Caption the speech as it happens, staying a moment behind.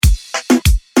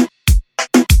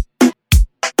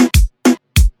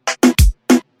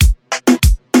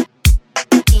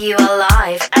You are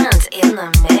live and in the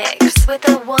mix with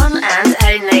the one and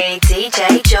only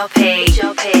DJ Jopey.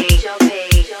 Yo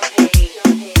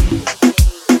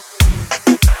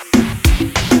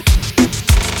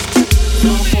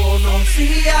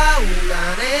conocí a una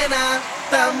nena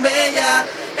tan bella,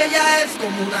 ella es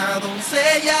como una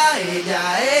doncella,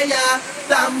 ella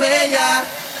tan bella.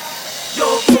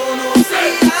 Yo conocí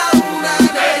a una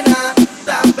nena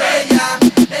tan bella,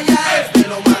 ella es de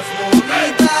lo más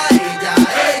bonita, ella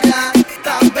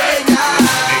tan bella.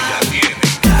 Ella tiene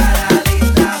cara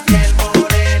linda, piel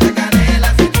morena, canela,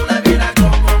 si tú la vieras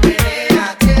como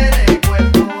menea, tiene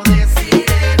cuerpo de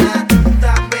sirena,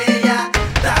 tan bella,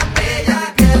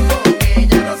 piel con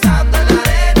ella rozando en la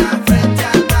arena, frente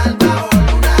al mar bajo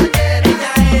luna llena.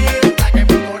 Ella es la que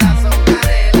mi corazón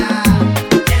anhela,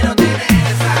 quiero tener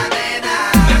esa nena.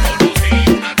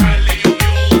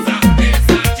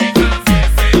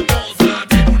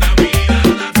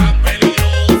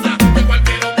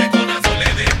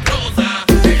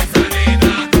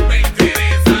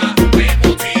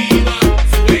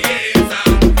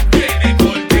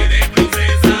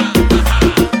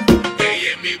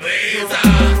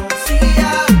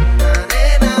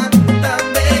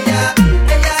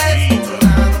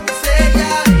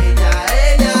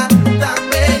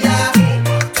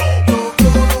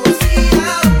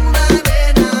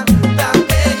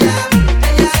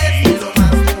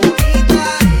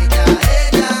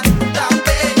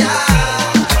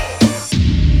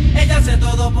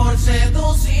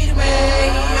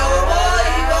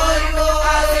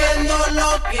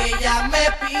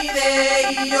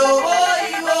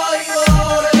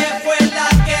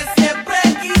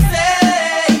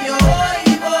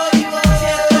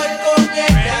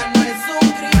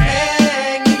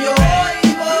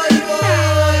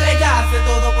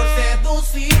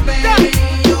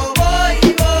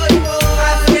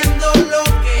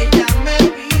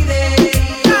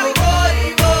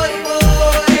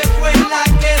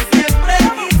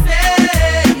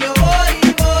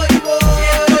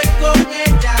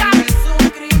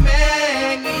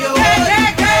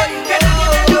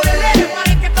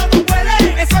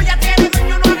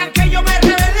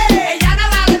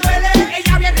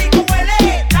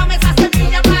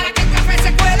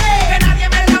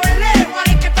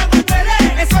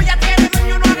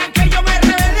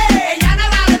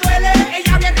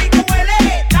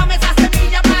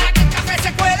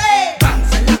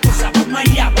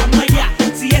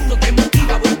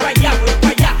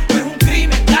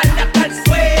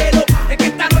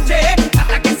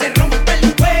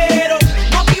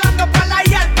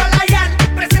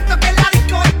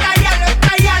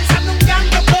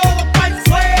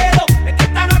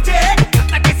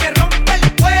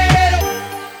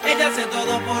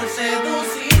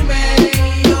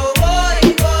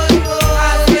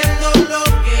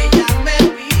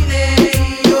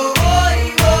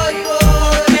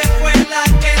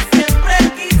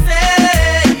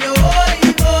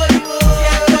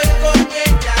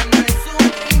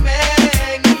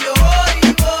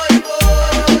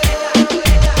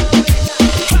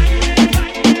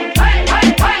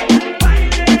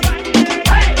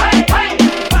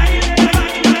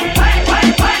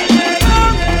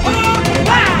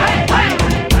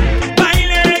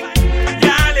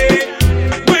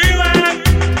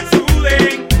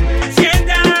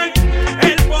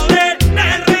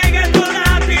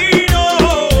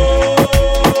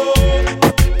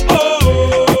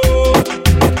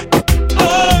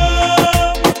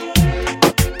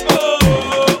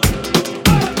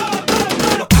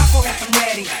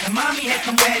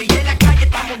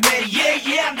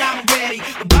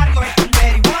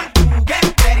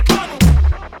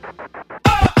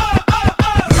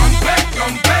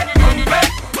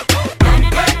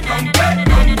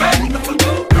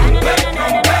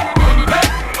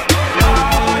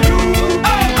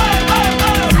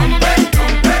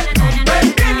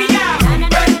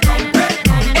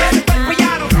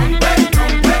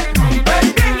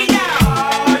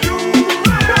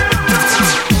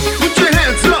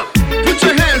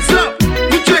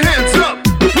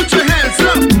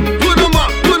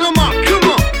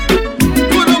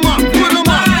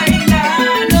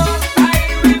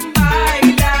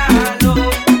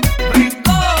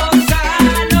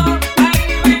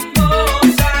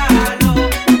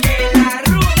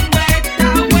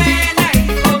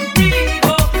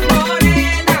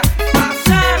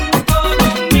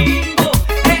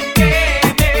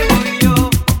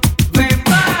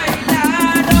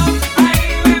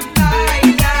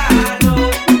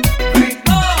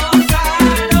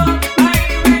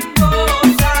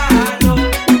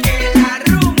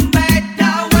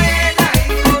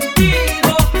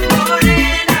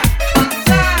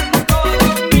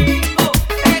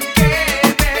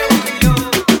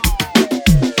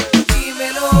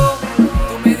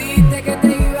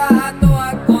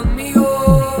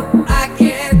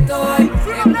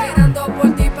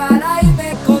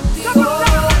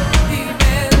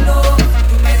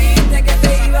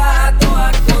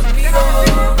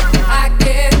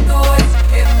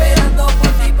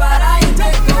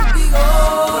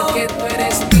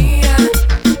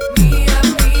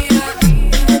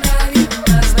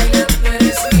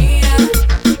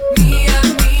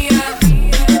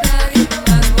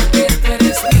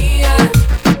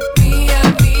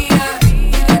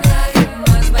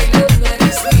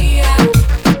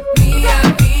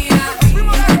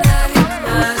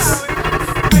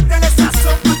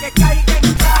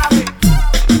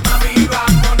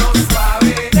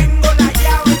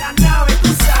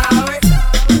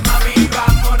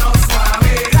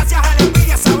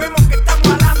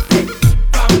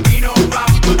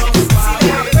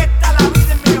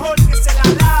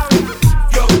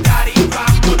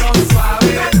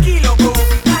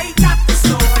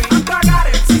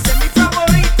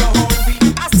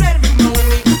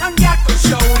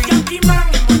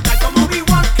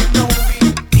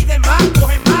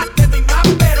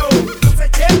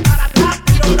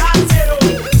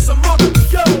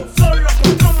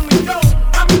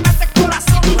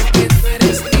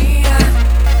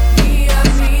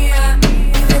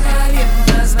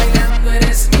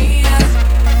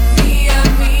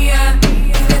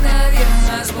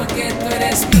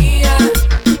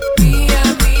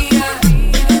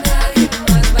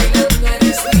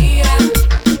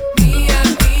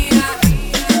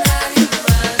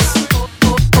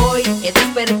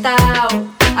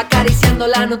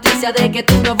 noticia de que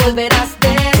tú no volverás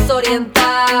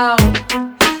desorientado,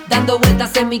 dando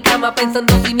vueltas en mi cama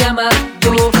pensando si me amas.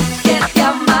 Yo que te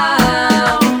amo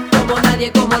como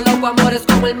nadie, como loco, amores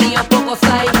como el mío pocos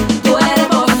hay.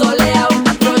 Duermo soleado,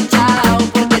 tronchao,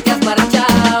 porque te has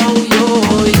marchado. Y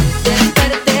hoy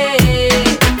desperté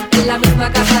en la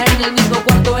misma casa, en el mismo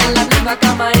cuarto, en la misma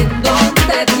cama en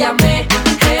donde te amé.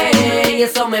 Hey,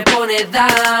 eso me pone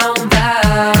down,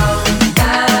 down,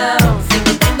 down. Si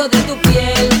no tengo de tu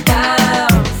piel,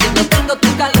 down. Si no tengo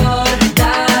tu calor,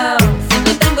 down. Si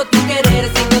no tengo tu querer,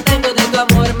 si no tengo de tu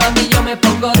amor, mami, yo me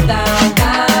pongo down,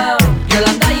 down. Girl,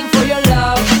 I'm dying for your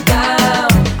love, down.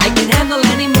 I can't handle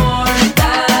anymore,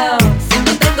 down. Si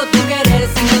no tengo tu querer,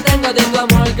 si no tengo de tu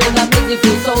amor, girl, that makes me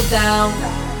feel so down,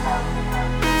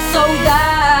 so down.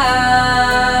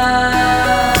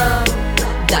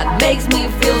 That makes me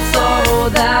feel so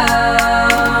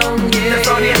down, yeah.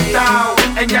 Desorientado,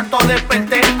 en llanto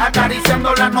desperté,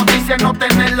 acariciando las noticias, no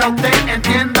tenerla a usted.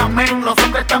 Entiéndame, los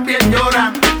hombres también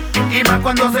lloran, y más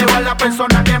cuando se va la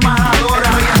persona que más adora.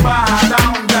 Estoy en baja,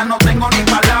 down, ya no tengo ni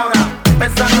palabras,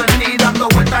 pensando en ti, dando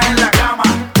vueltas en la cama.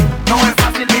 No es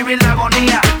fácil vivir la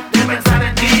agonía de pensar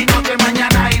en ti, noche,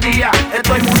 mañana y día.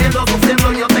 Estoy muriendo,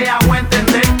 sufriendo, yo te hago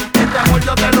entender. Este amor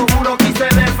yo te lo juro, quise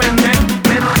defender,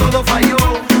 pero todo falló,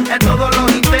 en todos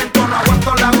los intentos. No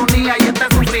aguanto la agonía y este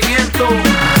sufrimiento.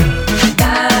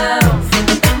 Down, si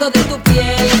no tengo de tu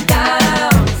piel,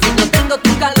 down. Si no tengo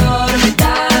tu calor,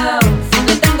 down. Si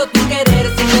no tengo tu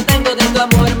querer, si no tengo de tu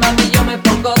amor, mami, yo me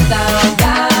pongo down,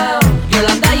 down. Girl,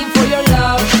 I'm dying for your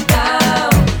love,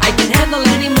 down. I can't handle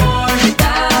anymore,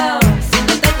 down. Si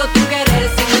no tengo tu querer,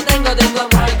 si no tengo de tu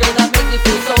amor, girl, that makes me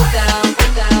feel so down,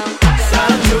 down, down.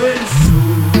 Salió el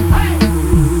sol,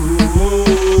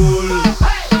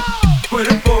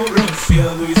 cuerpo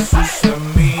bronceado y sus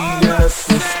amigas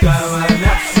buscaban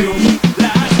acción.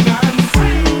 La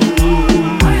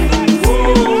canción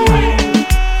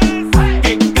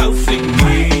que causa en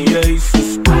ella y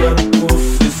sus cuerpos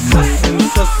esa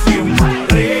sensación.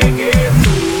 Reggaetón,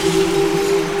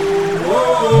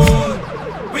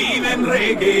 piden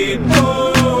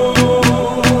reggaetón.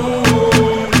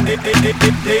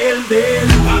 Del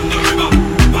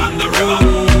Banda River,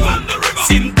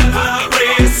 sienta la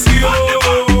presión.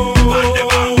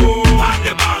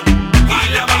 Y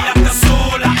la baila está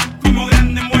sola, como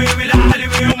grande mueve la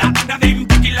aleveo. La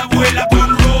dentro que la abuela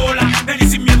controla. Ven y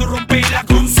sin miedo rompe la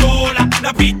consola.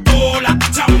 La pistola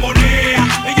chambonea,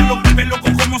 ella lo vuelve loco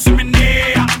como se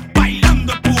menea.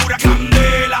 Bailando es pura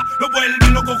candela, lo vuelve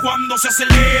loco cuando se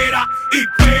acelera y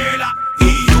pela.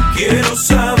 Y yo quiero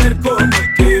saber cómo es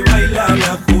que baila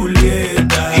la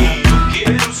Julieta. Y yo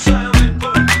quiero saber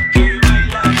cómo es que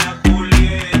baila la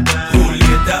Julieta.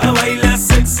 Julieta baila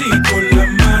sexy con la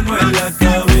mano en la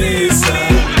cabeza.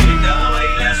 Julieta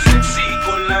baila sexy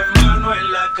con la mano en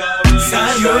la cabeza.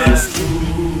 Salió el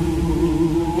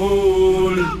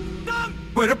sol,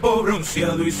 cuerpo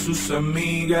bronceado y sus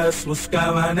amigas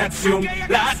buscaban acción.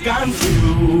 La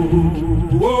canción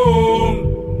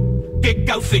que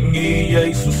causa en ella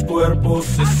y sus cuerpos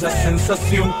esa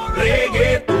sensación.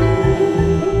 Reggaetón,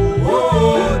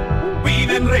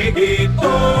 piden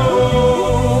reggaetón.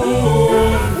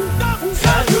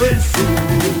 Salió el sol,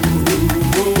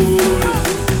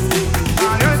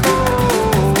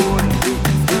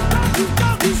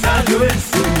 salió el sol.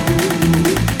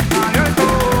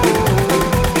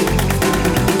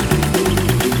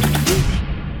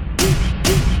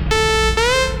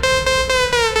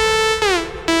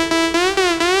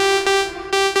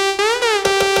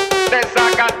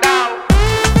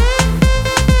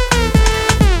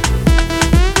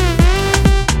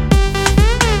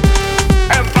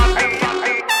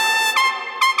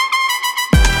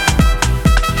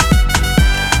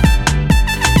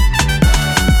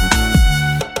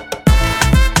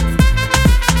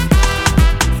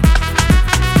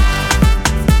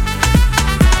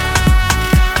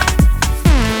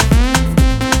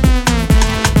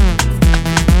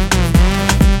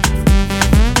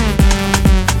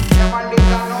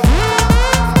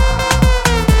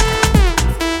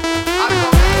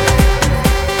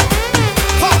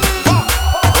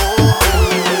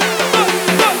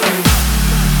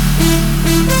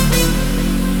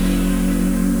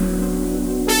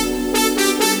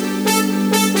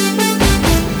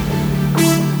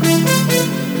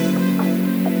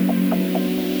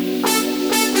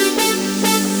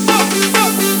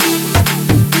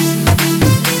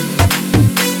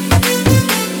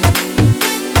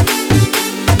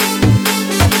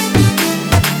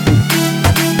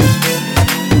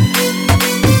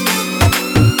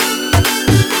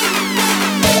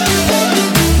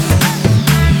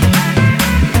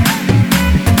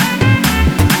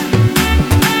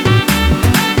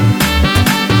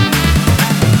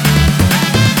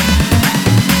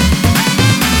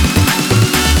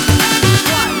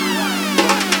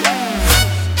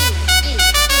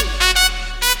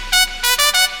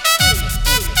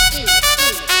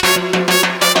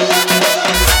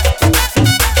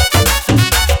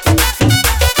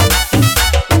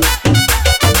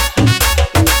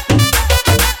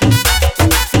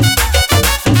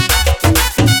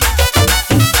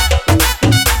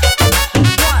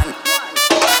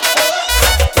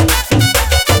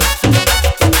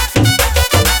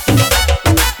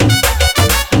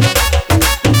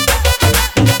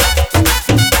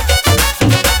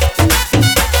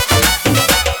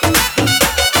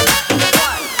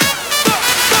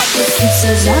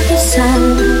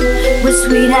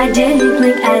 sweet, I didn't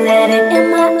blink, I let it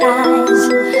in my eyes.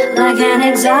 Like an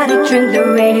exotic drink,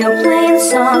 the radio playing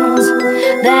songs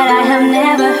that I have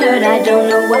never heard, I don't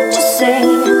know what to say.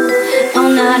 Oh,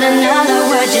 not another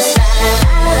word, just la la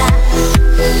la la.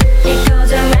 It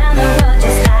goes around the world,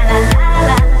 just la la la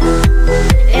la.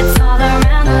 It's all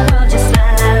around the world, just la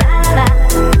la la la.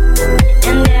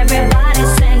 And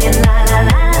everybody's singing la la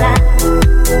la la.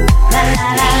 La la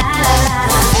la la la.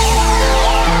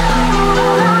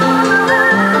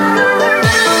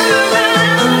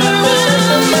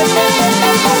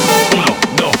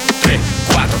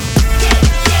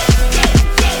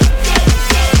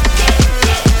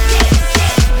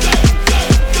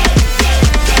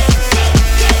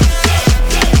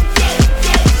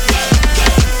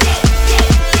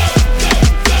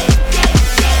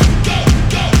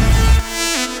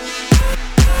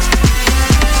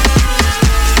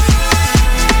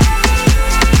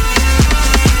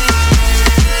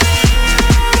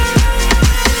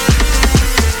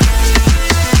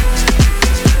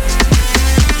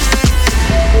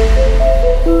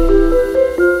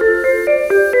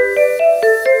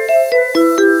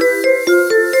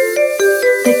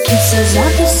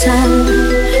 Of the sun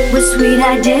was sweet,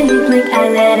 I didn't blink, I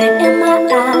let it in my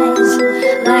eyes.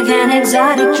 Like an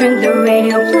exotic drink, the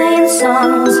radio playing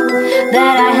songs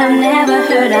that I have never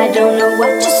heard, I don't know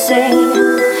what to say.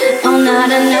 Oh,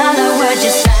 not another word,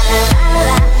 just la la la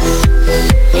la.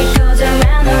 It goes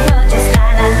around the world, just la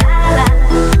la la la.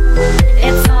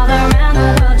 It's all around the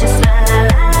world, just la la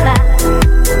la la.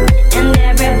 And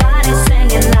everybody's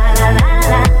singing la la la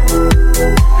la.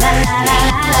 La la la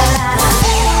la la.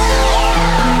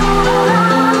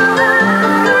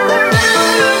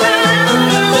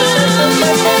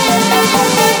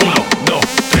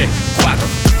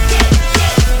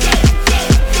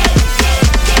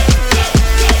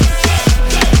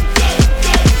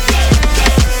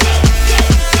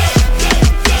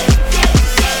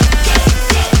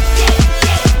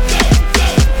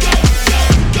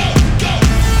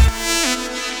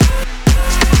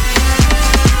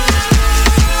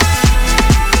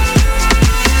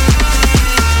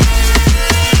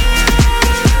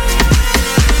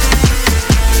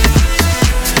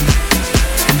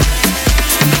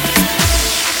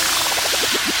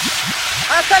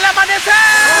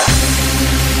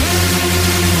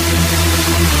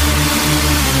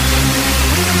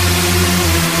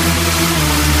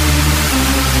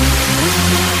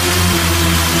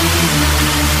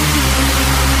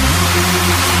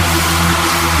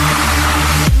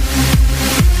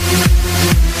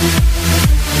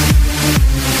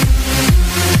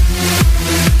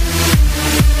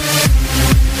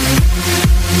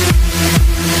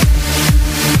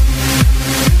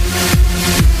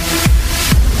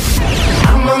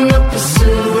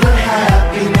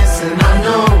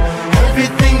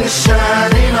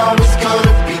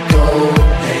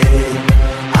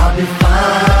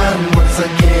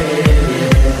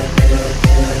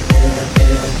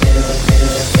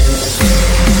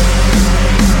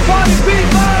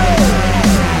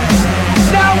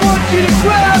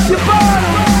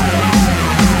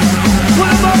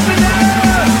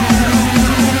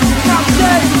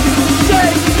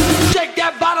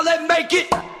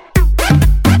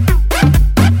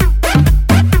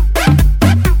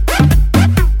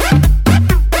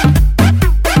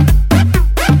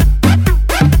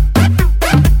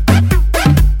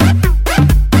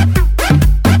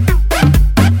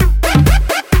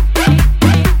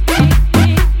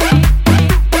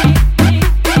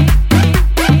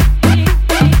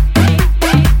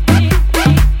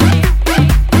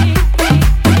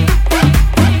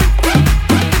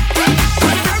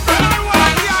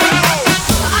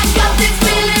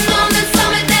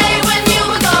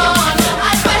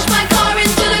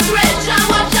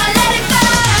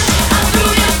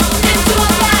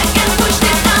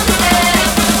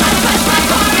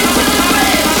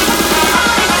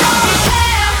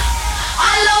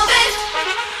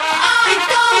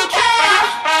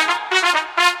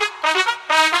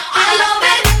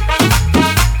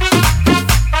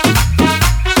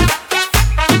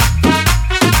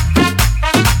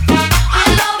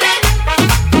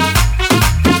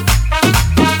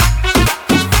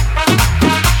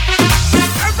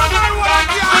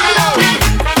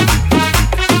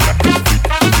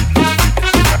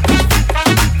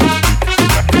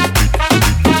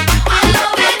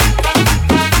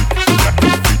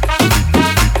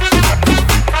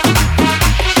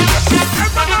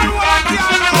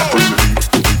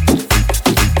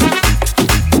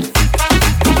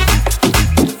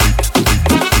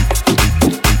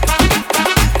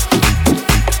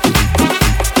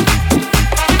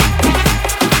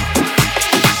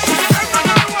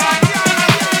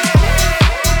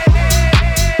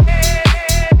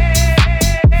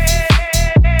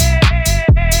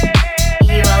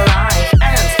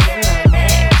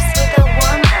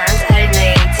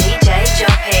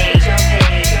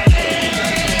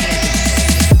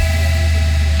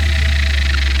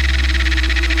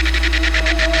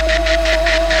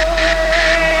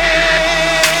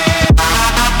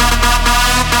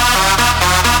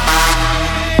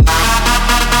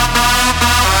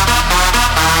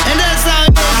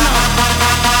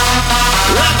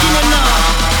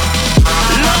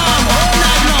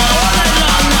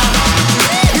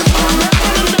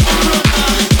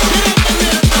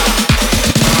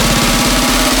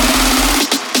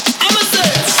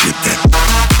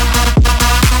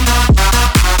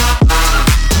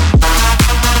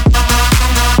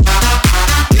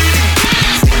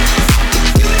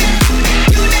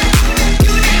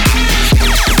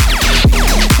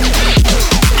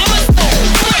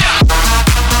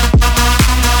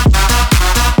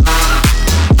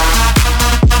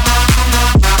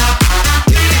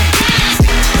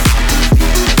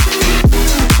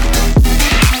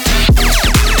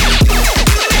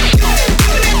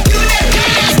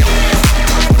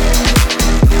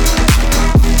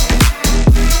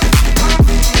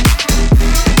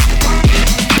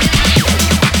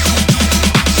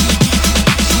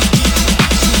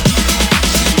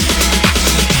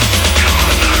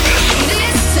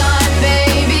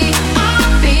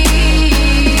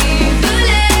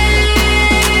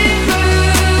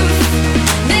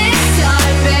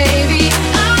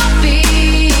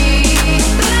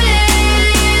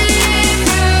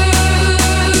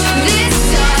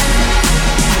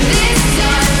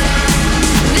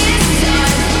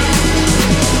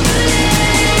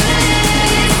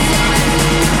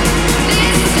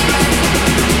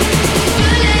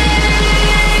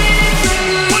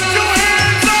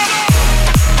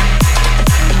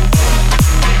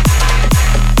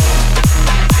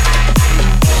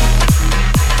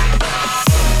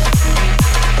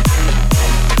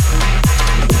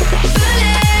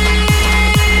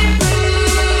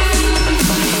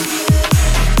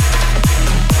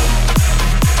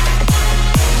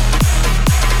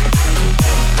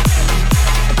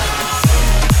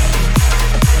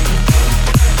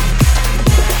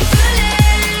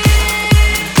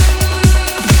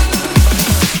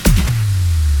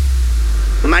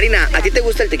 Marina, ¿a ti te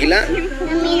gusta el tequila? A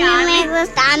mí no me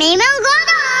gusta, a mí me gusta.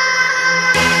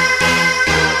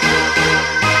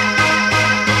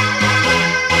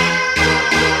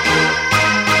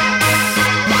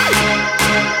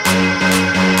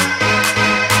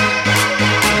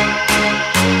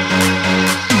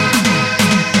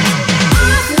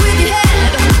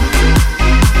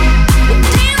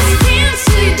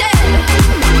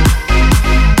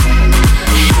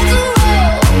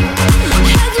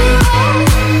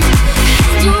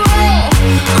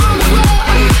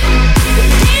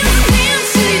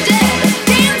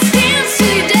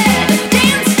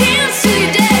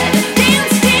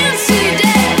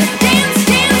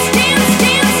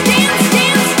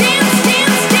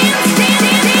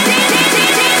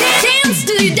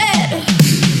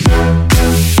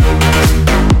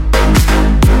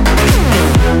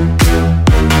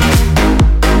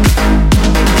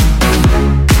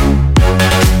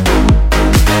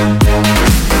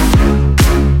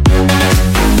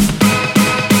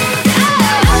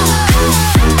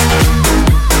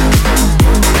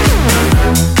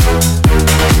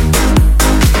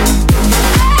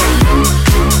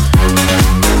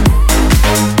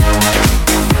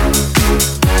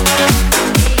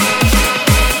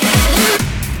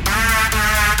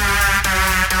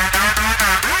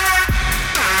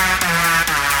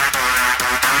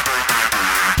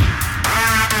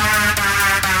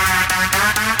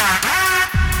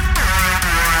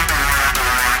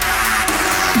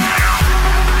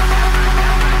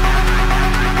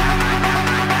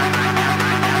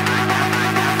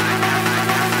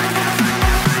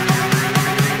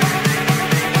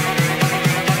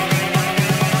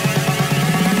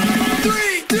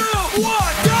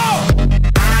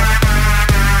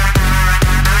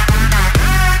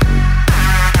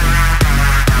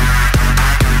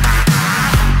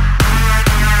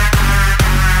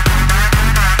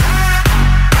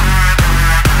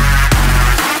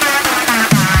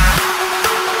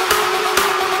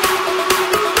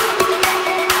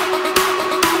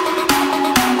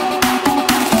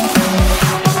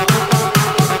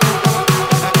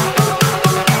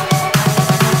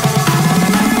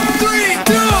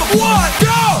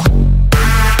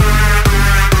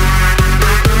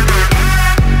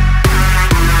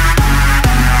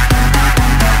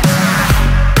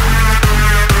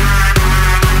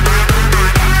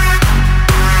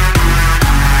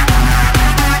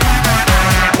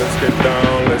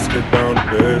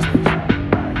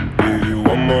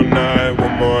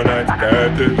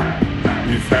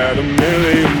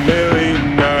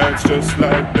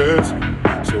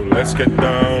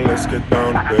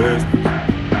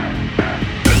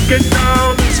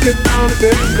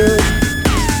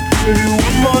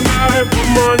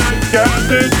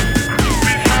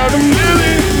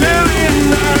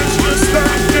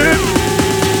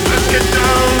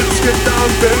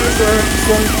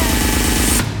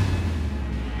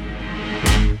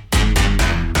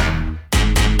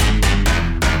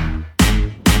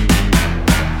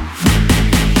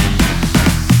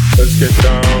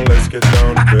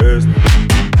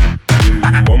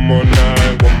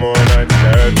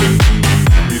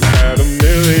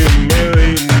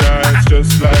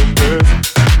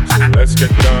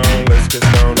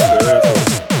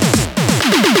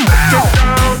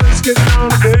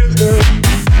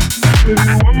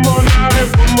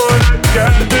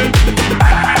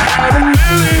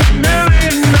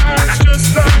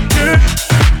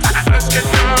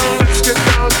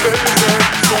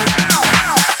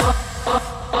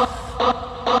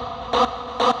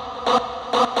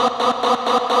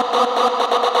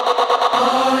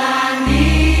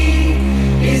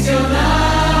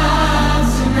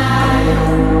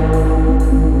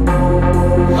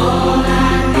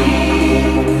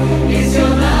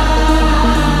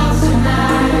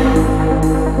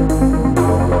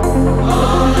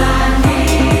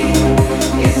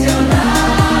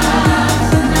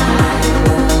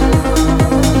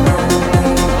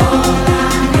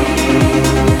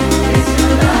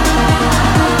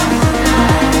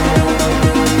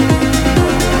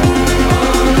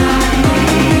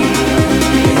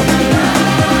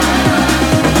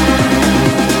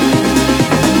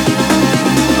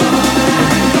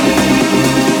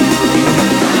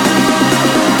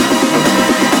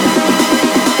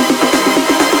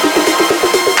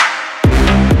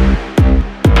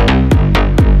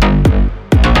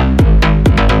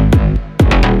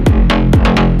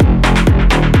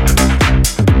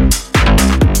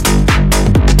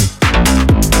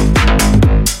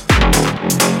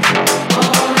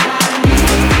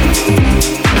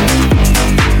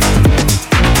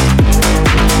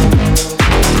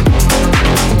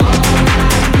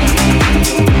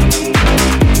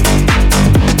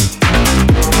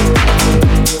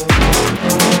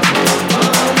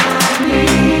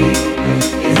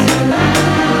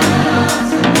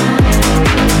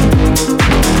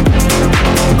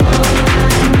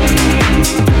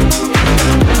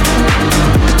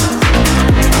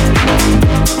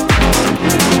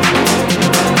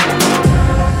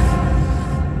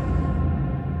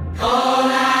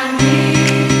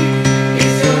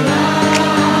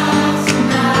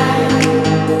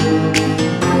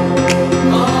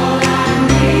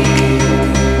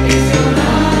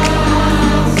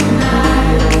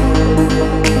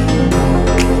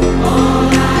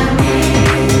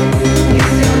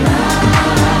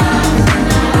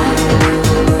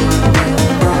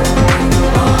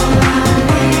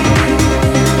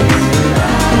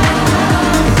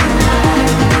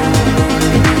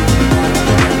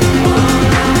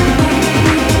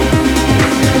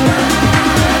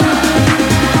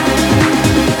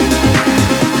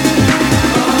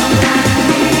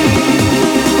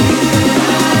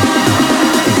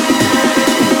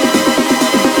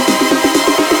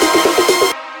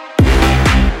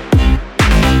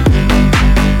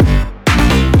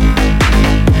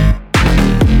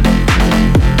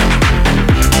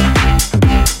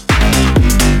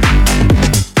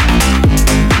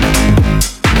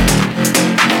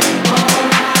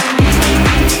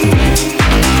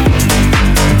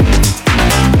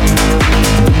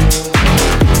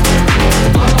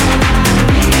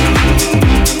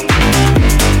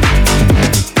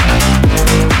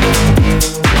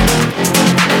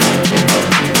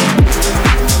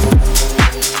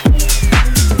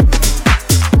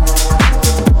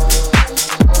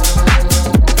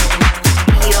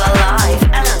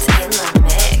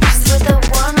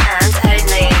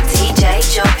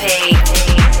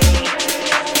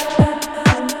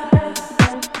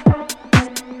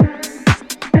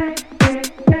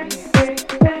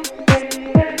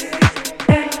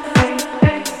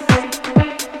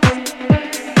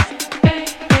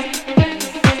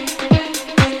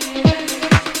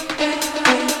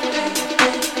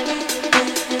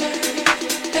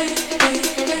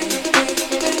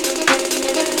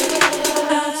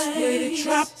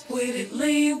 with it,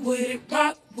 lean with it,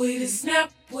 rock with it,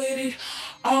 snap with it.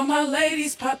 All my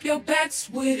ladies, pop your backs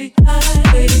with it.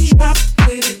 Ladies, drop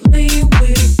with it, lean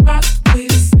with it, rock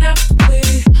with it, snap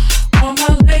with it. All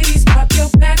my ladies, pop your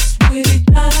backs with it.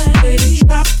 Ladies,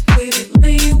 drop with it,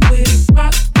 lean with it,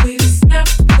 rock with it, snap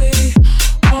with it.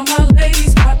 All my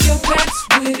ladies, pop your backs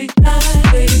with it.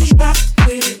 Ladies, drop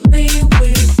with it, lean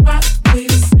with it, rock with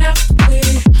it, snap with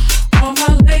it. All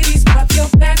my ladies, pop your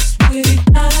backs with it.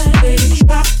 Ladies,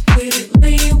 drop with it,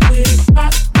 lean with it,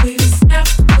 rock with it, snap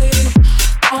with it.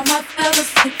 All my fellas,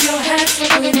 tip your hats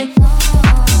with it.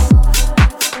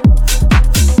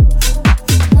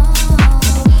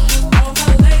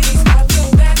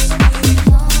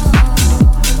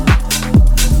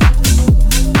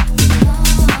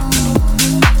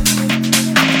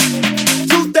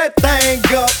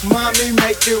 Mommy,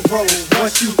 make it roll.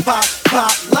 Once you pop,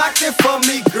 lock it for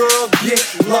me, girl, get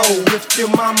low. If your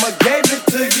mama gave it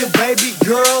to you, baby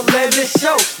girl, let it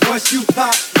show. Once you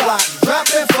pop, drop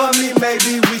it for me,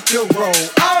 maybe we can roll.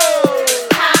 Oh!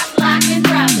 Pop, lock, and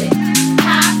drop it.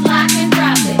 Pop, lock, and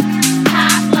drop it.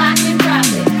 Pop, lock, and drop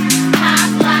it. Pop,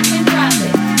 lock, and drop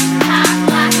it. Pop,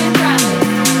 lock, and drop it.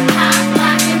 Pop,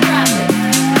 lock, and drop it.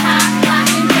 Pop, lock,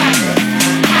 and drop it.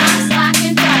 Pop, lock,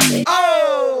 and drop it.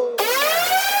 Oh!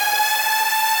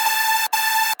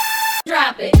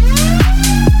 Drop it.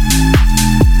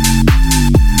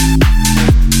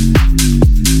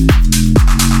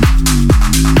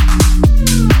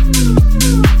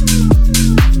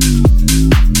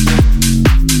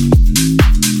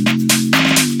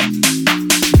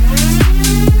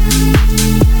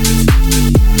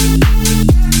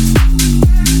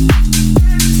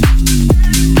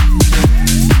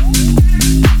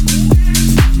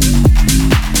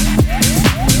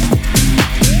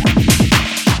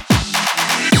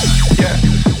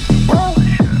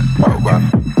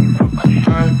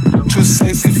 Too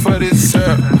sexy for this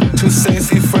girl, too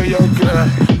sexy for your girl,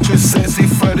 too sexy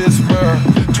for this world,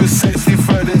 too sexy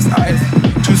for this ice,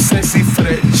 too sexy for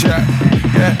that jack,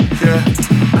 yeah, yeah.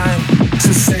 I'm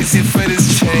too sexy for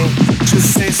this chain, too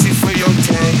sexy for your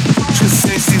game, too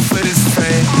sexy for this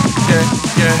fame, yeah,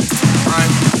 yeah.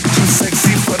 I'm too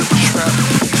sexy for the trap,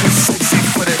 too sexy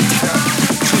for that cap,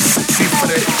 too sexy for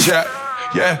that jack,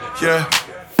 yeah, yeah.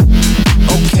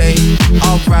 Okay,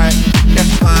 alright,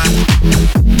 that's fine.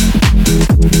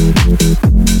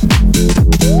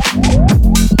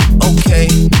 Okay,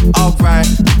 alright,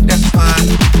 that's fine.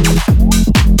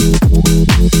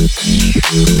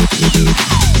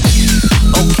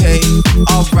 Okay,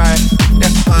 alright,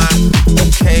 that's fine.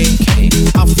 Okay,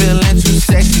 I'm feeling too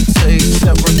sexy to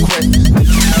accept requests,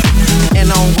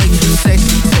 and I'm way too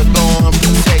sexy to go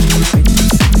unprotected.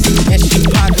 And she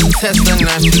popped the Tesla,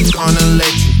 now she gonna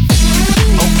let you.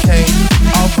 Okay,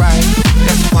 alright,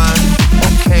 that's fine.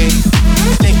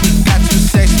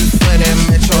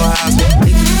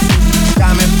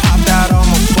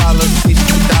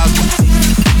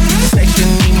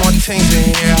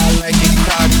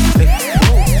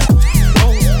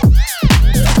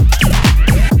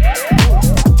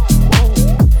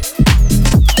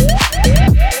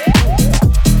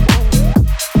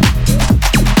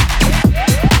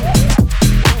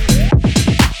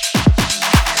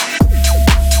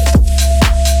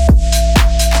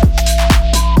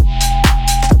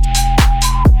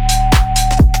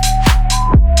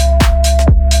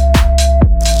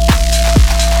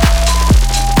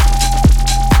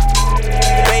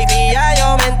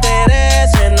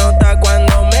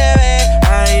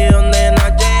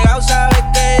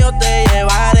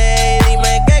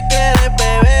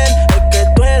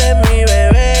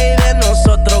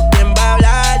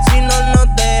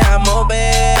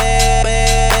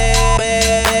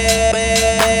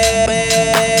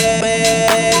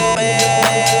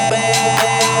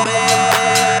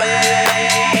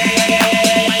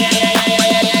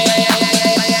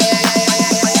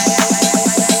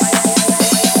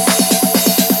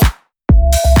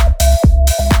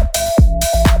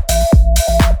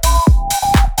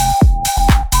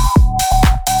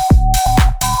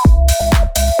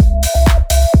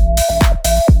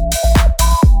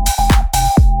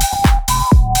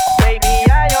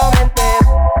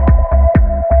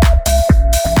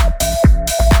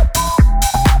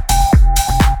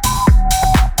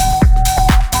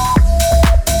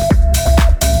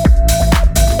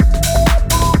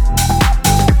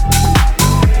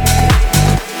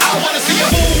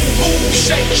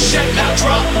 shake, now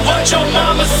drop what your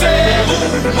mama said.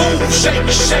 Move, shake,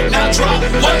 shake, now drop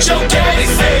what your daddy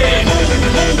said.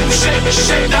 Move, shake,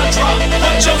 shake, now drop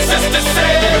what your sister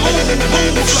said.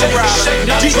 Move, shake, shake,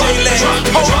 now drop, drop,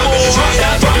 drop, drop,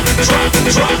 now drop, drop,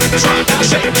 drop, drop, now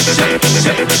shake, shake,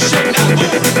 shake, shake, now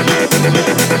move, move,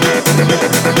 move, move.